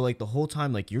 Like so like the whole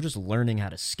time like you're just learning how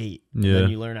to skate. Yeah. And then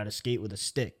you learn how to skate with a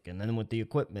stick and then with the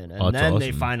equipment and then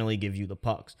they finally give you the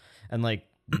pucks. And like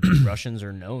Russians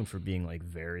are known for being like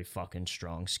very fucking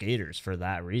strong skaters for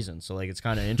that reason. So like it's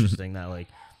kind of interesting that like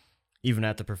even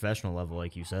at the professional level,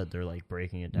 like you said, they're like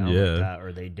breaking it down like that,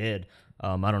 or they did.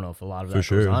 I don't know if a lot of that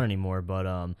goes on anymore,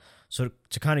 but so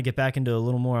to kind of get back into a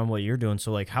little more on what you're doing.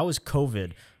 So like, how has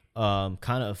COVID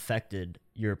kind of affected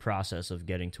your process of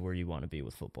getting to where you want to be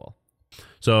with football?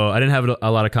 So I didn't have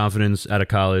a lot of confidence out of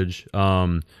college.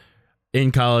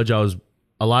 In college,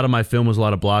 a lot of my film was a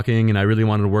lot of blocking, and I really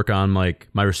wanted to work on like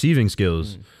my receiving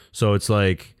skills. So it's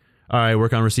like, all right,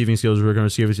 work on receiving skills,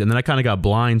 and then I kind of got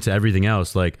blind to everything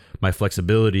else, like my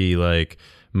flexibility, like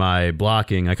my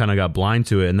blocking. I kind of got blind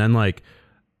to it, and then like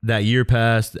that year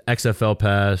passed, XFL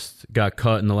passed, got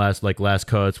cut in the last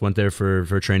cuts, went there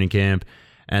for training camp,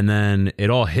 and then it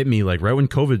all hit me like right when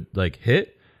COVID like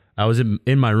hit. I was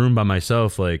in my room by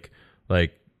myself, like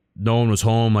no one was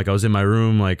home. Like I was in my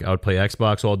room, like I would play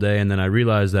Xbox all day, and then I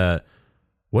realized that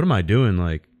what am I doing?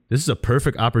 Like this is a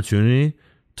perfect opportunity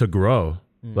to grow.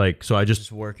 Like, so I just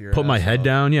put my head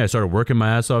down. Yeah. I started working my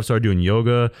ass off, started doing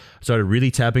yoga, started really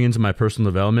tapping into my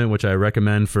personal development, which I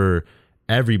recommend for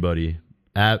everybody.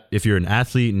 If you're an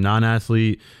athlete,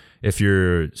 non-athlete, if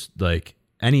you're like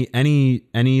any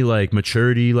like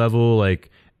maturity level,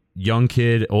 like young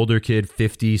kid, older kid,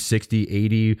 50, 60,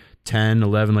 80, 10,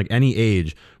 11, like any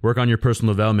age, work on your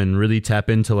personal development and really tap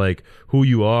into like who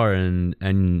you are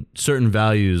and certain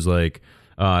values. Like,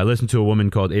 I listened to a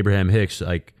woman called Abraham Hicks,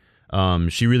 like,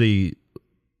 she really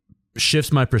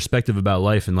shifts my perspective about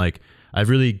life. And like, I've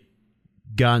really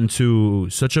gotten to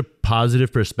such a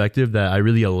positive perspective that I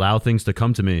really allow things to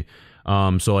come to me.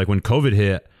 So like when COVID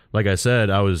hit, like I said,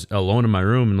 I was alone in my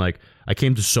room and like, I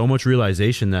came to so much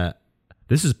realization that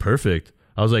this is perfect.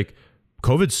 I was like,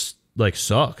 COVID like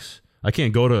sucks. I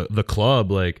can't go to the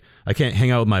club. Like I can't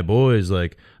hang out with my boys.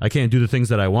 Like I can't do the things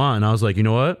that I want. And I was like, you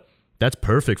know what? That's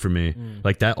perfect for me.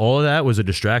 Like that, all of that was a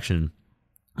distraction.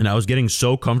 And I was getting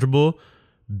so comfortable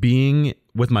being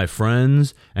with my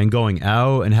friends and going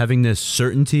out and having this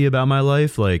certainty about my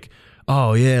life. Like,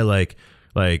 oh yeah, like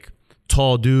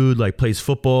tall dude, like plays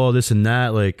football, this and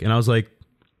that. Like, and I was like,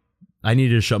 I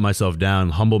needed to shut myself down,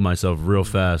 humble myself real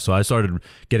fast. So I started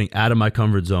getting out of my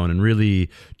comfort zone and really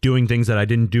doing things that I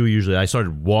didn't do usually. I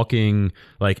started walking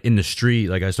like in the street.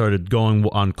 Like I started going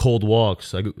on cold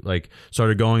walks. I like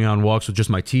started going on walks with just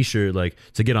my t-shirt, like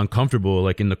to get uncomfortable,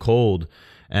 like in the cold.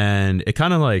 And it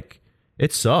kind of like,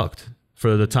 it sucked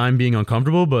for the time being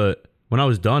uncomfortable. But when I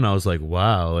was done, I was like,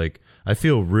 wow, like I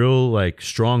feel real like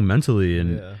strong mentally.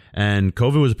 And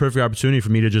COVID was a perfect opportunity for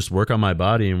me to just work on my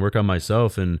body and work on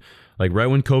myself. And like right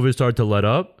when COVID started to let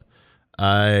up,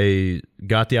 I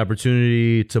got the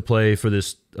opportunity to play for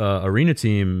this arena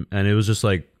team. And it was just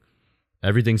like,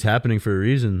 everything's happening for a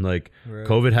reason. Like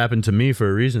COVID happened to me for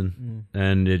a reason.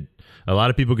 And a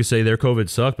lot of people could say their COVID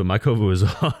sucked, but my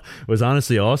COVID was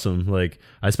honestly awesome. Like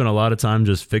I spent a lot of time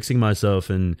just fixing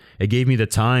myself, and it gave me the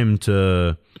time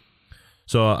to.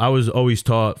 So I was always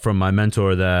taught from my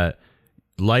mentor that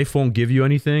life won't give you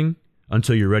anything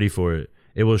until you're ready for it.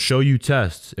 It will show you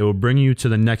tests. It will bring you to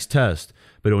the next test,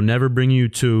 but it will never bring you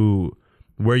to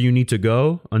where you need to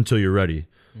go until you're ready.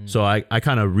 So I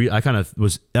kind of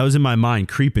was, that was in my mind,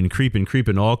 creeping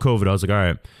all COVID. I was like, all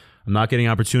right, I'm not getting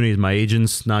opportunities. My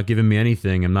agent's not giving me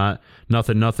anything. I'm not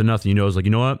nothing. You know, I was like,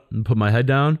 you know what? Put my head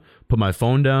down, put my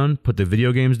phone down, put the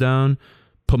video games down,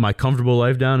 put my comfortable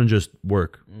life down and just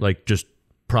work, like just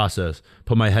process,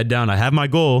 put my head down. I have my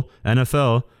goal,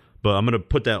 NFL, but I'm going to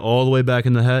put that all the way back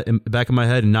in the head, back of my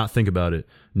head and not think about it.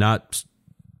 Not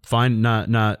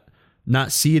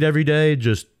see it every day.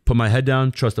 Just put my head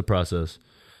down, trust the process.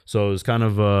 So it was kind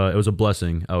of, it was a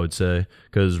blessing, I would say,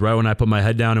 because right when I put my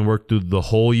head down and worked through the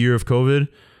whole year of COVID,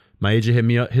 my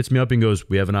agent hits me up and goes,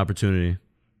 "We have an opportunity."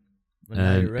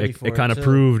 And it kind of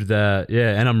proved that,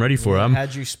 yeah, and I'm ready for it.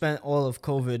 Had you spent all of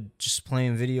COVID just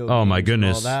playing video games, oh my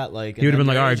goodness, and all that, like, he would have been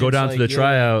like, all right, go down to the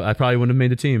tryout. I probably wouldn't have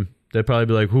made the team. They'd probably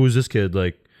be like, who is this kid?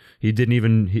 Like,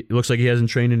 it looks like he hasn't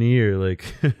trained in a year. Like,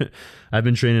 I've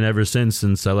been training ever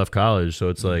since I left college. So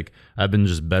it's like, I've been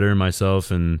just bettering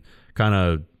myself and kind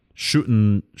of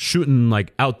shooting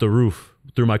like out the roof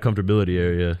through my comfortability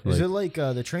area. Is it like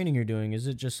the training you're doing? Is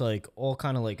it just like all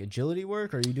kind of like agility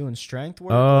work? Or are you doing strength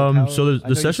work? So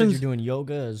the sessions, you're doing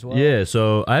yoga as well. Yeah.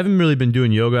 So I haven't really been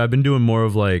doing yoga. I've been doing more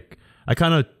of like,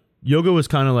 yoga was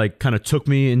kind of took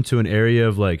me into an area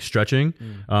of like stretching.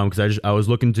 Cause I was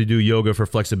looking to do yoga for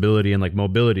flexibility and like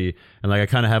mobility. And like, I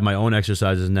kind of have my own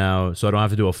exercises now. So I don't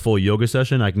have to do a full yoga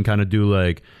session. I can kind of do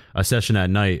like a session at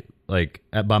night, like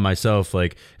by myself.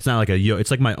 Like it's not like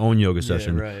it's like my own yoga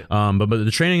session. Yeah, right. But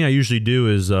the training I usually do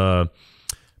is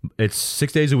it's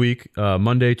 6 days a week,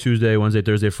 Monday, Tuesday, Wednesday,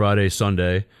 Thursday, Friday,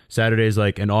 Sunday. Saturday's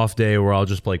like an off day where I'll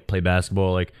just like play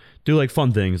basketball, like do like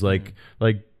fun things, like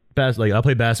I'll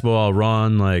play basketball, I'll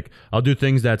run, like I'll do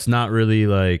things that's not really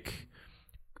like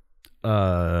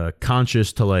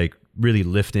conscious to like really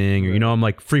lifting, or you know, I'm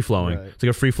like free flowing. Right. It's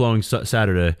like a free flowing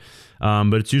Saturday.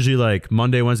 But it's usually like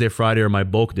Monday, Wednesday, Friday are my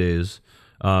bulk days,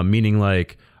 meaning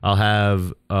like I'll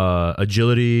have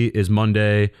agility is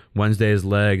Monday, Wednesday is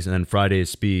legs, and then Friday is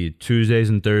speed. Tuesdays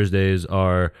and Thursdays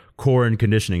are core and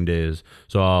conditioning days.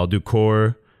 So I'll do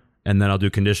core and then I'll do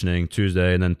conditioning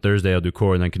Tuesday, and then Thursday I'll do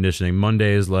core and then conditioning.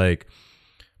 Monday is like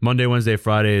Monday, Wednesday,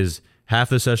 Fridays. Half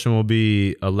the session will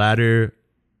be a ladder,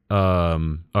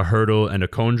 a hurdle, and a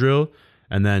cone drill,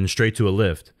 and then straight to a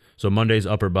lift. So Monday's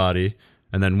upper body,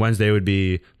 and then Wednesday would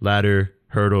be ladder,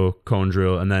 hurdle, cone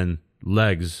drill, and then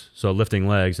legs, so lifting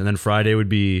legs, and then Friday would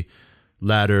be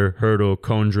ladder, hurdle,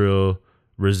 cone drill,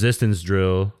 resistance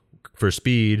drill for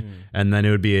speed, and then it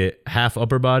would be a half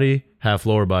upper body, half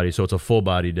lower body, so it's a full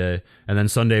body day. And then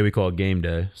Sunday we call it game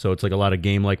day, so it's like a lot of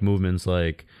game like movements,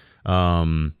 like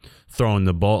throwing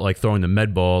the ball, like throwing the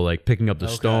med ball, like picking up the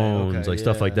stones, like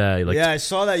stuff like that. Like I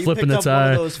saw that you flipping picked the up one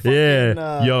tire. of those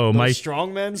fucking, Yo, those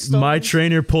strongman stones. my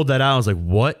trainer pulled that out. I was like,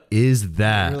 "What is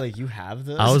that?" You're like, you have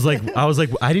this? I was like,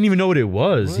 I didn't even know what it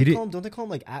was. Don't they call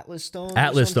them like Atlas stones?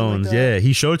 Atlas or something stones, like that? yeah.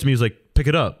 He showed it to me. He was like, "Pick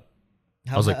it up."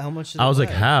 How, I was like, how much? I was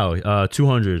like, how?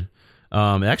 200. It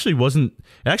actually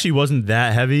wasn't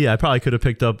that heavy. I probably could have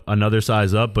picked up another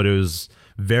size up, but it was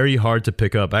very hard to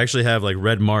pick up. I actually have like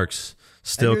red marks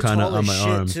still kind of on my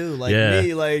arm. Too. Like yeah.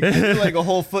 me, like you're like a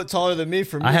whole foot taller than me.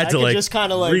 For me, I had to like just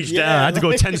kind of like reach down. I had to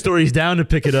go 10 stories down to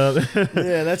pick it up.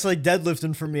 Yeah, that's like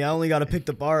deadlifting for me. I only got to pick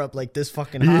the bar up like this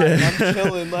fucking high. And I'm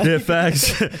chilling. Like. Yeah,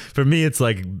 facts. For me, it's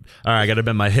like, all right, I got to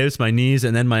bend my hips, my knees,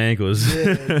 and then my ankles.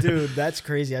 Yeah, dude, that's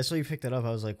crazy. I saw you picked that up.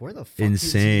 I was like, where the fuck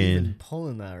is he even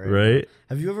pulling that right? now?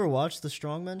 Have you ever watched the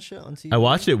strongman shit on TV? I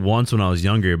watched it once when I was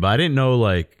younger, but I didn't know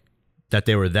like that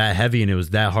they were that heavy and it was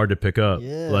that hard to pick up.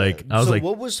 Yeah. Like I was like,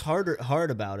 what was hard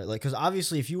about it? Like, because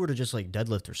obviously, if you were to just like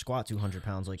deadlift or squat 200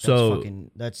 pounds, like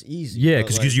that's easy. Yeah,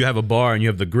 because like, you have a bar and you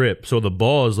have the grip, so the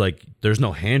ball is like there's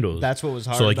no handles. That's what was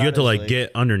hard. So like about you have to like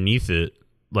get underneath it,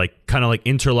 like kind of like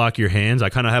interlock your hands. I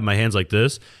kind of have my hands like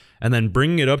this, and then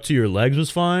bringing it up to your legs was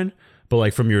fine. But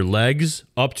like from your legs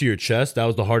up to your chest, that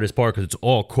was the hardest part because it's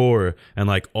all core, and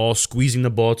like all squeezing the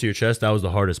ball to your chest, that was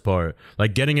the hardest part.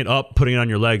 Like getting it up, putting it on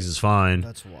your legs is fine.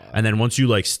 That's wild. And then once you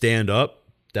like stand up,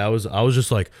 I was just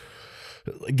like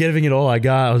giving it all I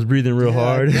got. I was breathing real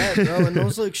hard. Yeah, bro. And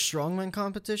those like strongman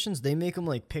competitions, they make them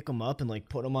like pick them up and like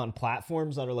put them on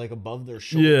platforms that are like above their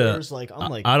shoulders. Like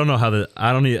I'm like, I don't know how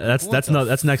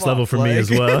that's next level for me like? as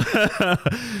well.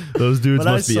 Those dudes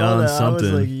must be on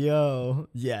something. I was like, yo,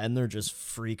 yeah, and they're just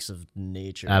freaks of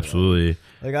nature. Absolutely.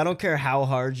 Like I don't care how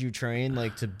hard you train,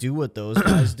 like to do what those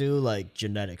guys do. Like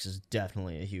genetics is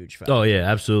definitely a huge factor. Oh yeah,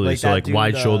 absolutely. So like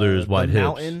wide shoulders, wide hips.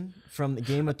 Mountain from the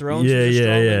Game of Thrones. Yeah,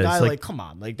 yeah. Guy, like, like, come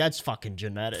on, like that's fucking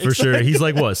genetics for sure. He's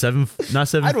like what, 7? Not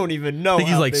 7. I don't even know. I think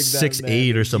he's how like big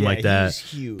 6'8" or something like that.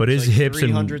 He's huge. But his like hips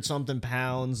 300 something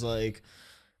pounds, like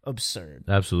absurd.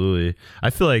 Absolutely.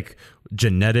 I feel like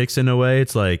genetics in a way.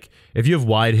 It's like if you have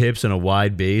wide hips and a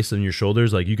wide base on your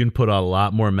shoulders, like you can put a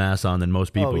lot more mass on than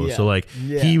most people. Oh, yeah. So like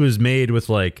he was made with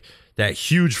like that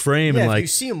huge frame and if like you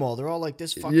see them all, they're all like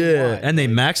this fucking wide. and they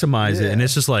maximize it, and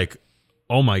it's just like,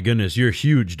 oh my goodness, you're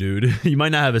huge, dude. You might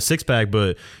not have a six pack,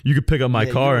 but you could pick up my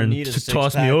car and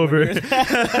toss me over.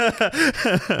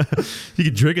 You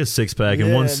could drink a six pack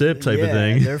in one sip type of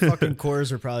thing. Their fucking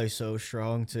cores are probably so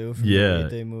strong too. From the way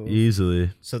they move. Easily.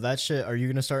 So that shit, are you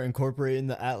gonna start incorporating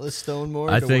the Atlas stone more?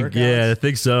 I think, I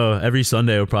think so. Every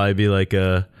Sunday will probably be like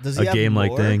a game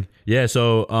like thing. Yeah,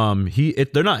 so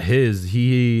they're not his.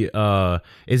 He is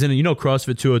in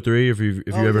CrossFit 203 if you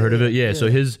ever heard of it. Yeah, so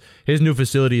his new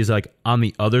facility is like on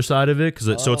the other side of it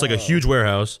so it's like a huge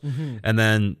warehouse, and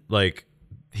then like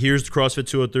here's CrossFit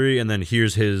 203 and then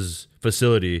here's his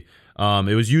facility.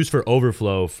 It was used for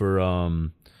overflow for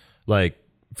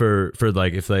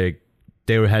if they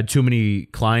had too many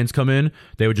clients come in,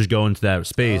 they would just go into that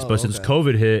space. But since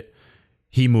COVID hit,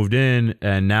 he moved in,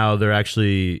 and now they're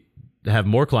actually have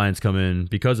more clients come in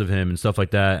because of him and stuff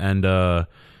like that. And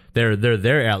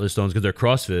they're Atlas stones because they're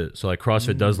CrossFit. So like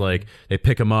CrossFit does like they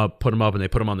pick them up, put them up, and they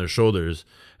put them on their shoulders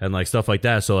and like stuff like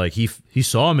that. So like he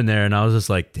saw him in there, and I was just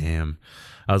like, damn.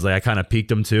 I was like, I kind of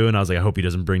peeked him too, and I was like, I hope he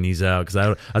doesn't bring these out because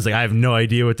I was like, I have no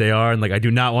idea what they are, and like I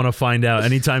do not want to find out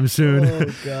anytime soon.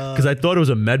 Because I thought it was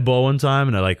a med ball one time,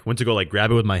 and I like went to go like grab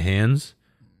it with my hands,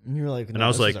 and you're like, and I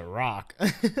was like, a rock.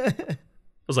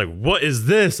 was like, what is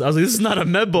this? I was like, this is not a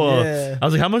med ball. Yeah. I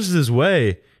was like, how much does this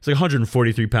weigh? It's like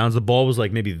 143 pounds. The ball was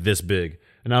like maybe this big.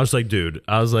 And I was like, dude,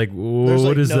 There's what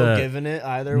like is no that? giving it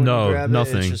either. When No, you grab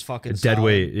nothing. It. It's just fucking dead solid.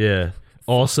 weight. Yeah.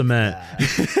 All cement.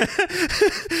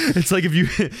 It's like if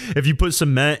you put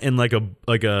cement in what do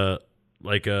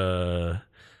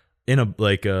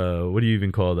you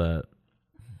even call that?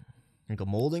 Like a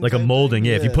molding? Like a type molding,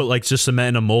 thing? yeah. If you put like just cement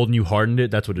in a mold and you hardened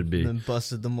it, that's what it'd be. And then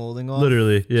busted the molding off.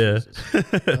 Literally, yeah.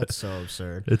 That's so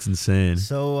absurd. It's insane.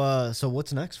 So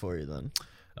what's next for you then?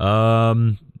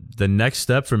 The next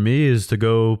step for me is to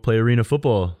go play arena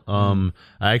football.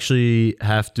 I actually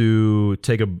have to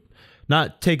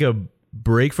not take a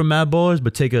break from Mad Ballers,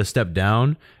 but take a step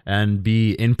down and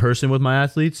be in person with my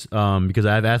athletes because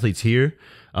I have athletes here.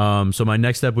 So my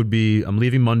next step would be I'm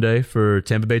leaving Monday for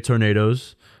Tampa Bay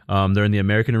Tornadoes. They're in the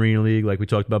American Arena League, like we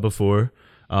talked about before.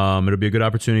 It'll be a good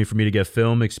opportunity for me to get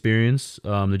film experience.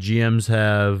 The GMs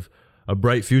have a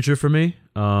bright future for me.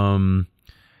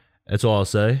 That's all I'll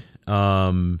say.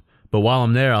 But while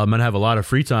I'm there, I'm going to have a lot of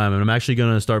free time, and I'm actually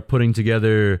going to start putting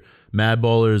together Mad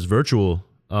Ballers virtual.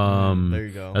 There you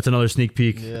go. That's another sneak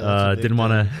peek. Yeah, Didn't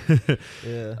want to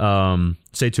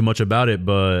say too much about it,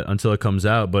 but until it comes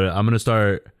out. But I'm going to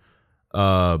start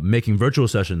making virtual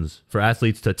sessions for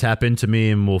athletes to tap into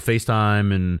me, and we'll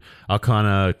FaceTime, and I'll kind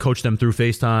of coach them through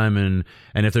FaceTime.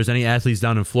 And if there's any athletes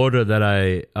down in Florida that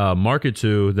I market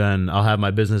to, then I'll have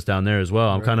my business down there as well.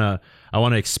 I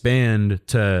want to expand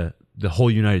to the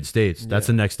whole United States. That's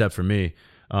the next step for me.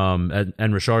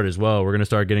 And Richard as well. We're going to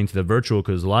start getting to the virtual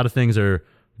because a lot of things are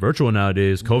virtual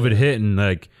nowadays. COVID hit and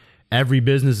like every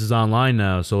business is online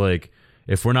now. So like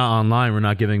if we're not online, we're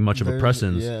not giving much of a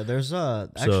presence. Yeah, there's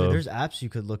there's apps you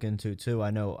could look into too.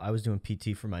 I know I was doing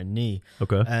PT for my knee.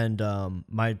 Okay. And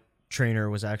my trainer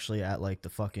was actually at like the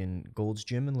fucking Gold's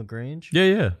Gym in LaGrange.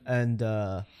 Yeah. And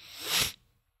but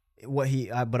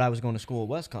I was going to school at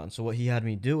WestCon. So what he had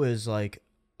me do is like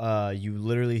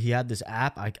he had this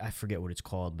app, I forget what it's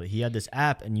called, but he had this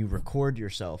app and you record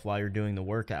yourself while you're doing the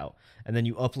workout and then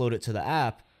you upload it to the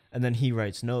app and then he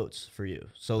writes notes for you.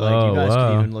 So like you guys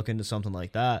could even look into something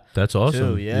like that. That's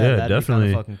awesome. Too. Yeah, that'd definitely.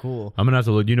 be kind of fucking cool. I'm going to have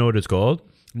to look. Do you know what it's called?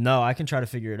 No, I can try to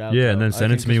figure it out. Yeah, though. and then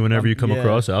send it to me whenever you come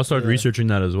across it. I'll start researching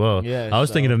that as well. Yeah, I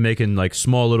was thinking of making like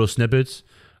small little snippets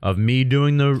of me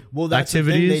doing the that's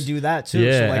activities. The thing, they do that too.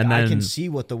 Yeah, so like and then, I can see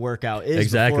what the workout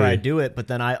is before I do it, but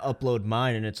then I upload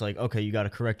mine and it's like, okay, you got to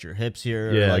correct your hips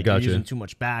here. Yeah, or like gotcha. You're using too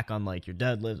much back on like your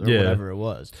deadlift or whatever it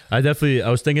was. I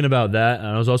was thinking about that, and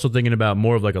I was also thinking about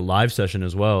more of like a live session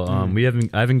as well. I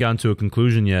haven't gotten to a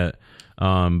conclusion yet,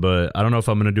 but I don't know if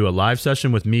I'm going to do a live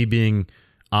session with me being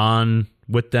on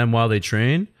with them while they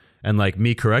train and like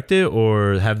me correct it,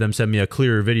 or have them send me a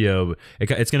clearer video.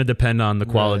 It's going to depend on the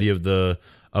quality of the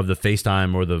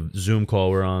FaceTime or the Zoom call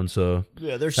we're on. So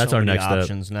yeah, there's that's so our many next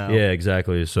options step. now. Yeah,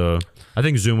 exactly. So I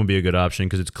think Zoom would be a good option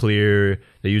because it's clear.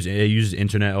 It uses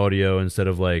internet audio instead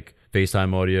of like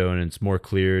FaceTime audio, and it's more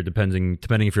clear depending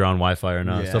if you're on Wi-Fi or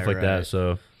not, stuff like that.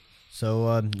 So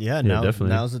definitely.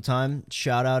 Now's the time.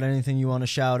 Shout out anything you want to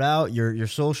shout out. Your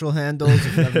social handles.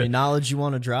 If you have any knowledge you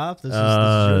want to drop, this is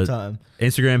your time.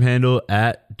 Instagram handle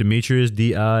at Demetrius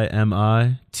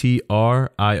DIMITRIOSS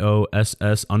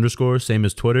 _, same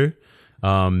as Twitter.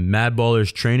 Mad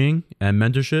Ballers Training and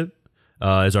Mentorship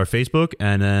is our Facebook,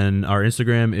 and then our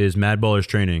Instagram is Mad Ballers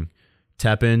Training.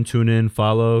 Tap in, tune in,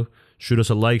 follow, shoot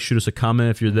us a like, shoot us a comment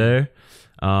if you're there.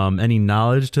 Any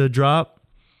knowledge to drop?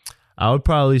 I would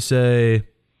probably say,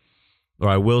 or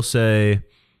I will say,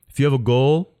 if you have a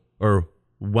goal, or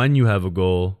when you have a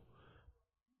goal,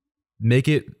 make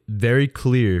it very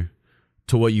clear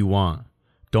to what you want.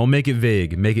 Don't make it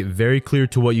vague. Make it very clear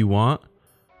to what you want.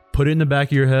 Put it in the back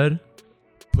of your head.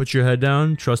 Put your head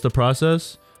down. Trust the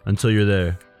process until you're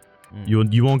there.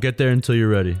 You won't get there until you're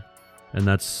ready. And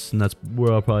that's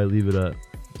where I'll probably leave it at.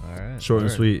 All right. Short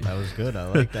and sweet. That was good. I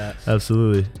like that.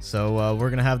 Absolutely. So we're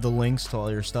going to have the links to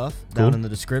all your stuff down in the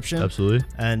description. Absolutely.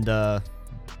 And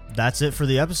that's it for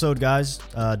the episode, guys.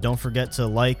 Don't forget to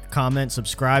like, comment,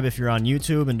 subscribe if you're on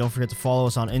YouTube. And don't forget to follow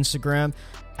us on Instagram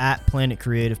at Planet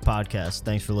Creative Podcast.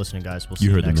 Thanks for listening, guys. We'll see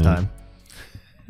you next time.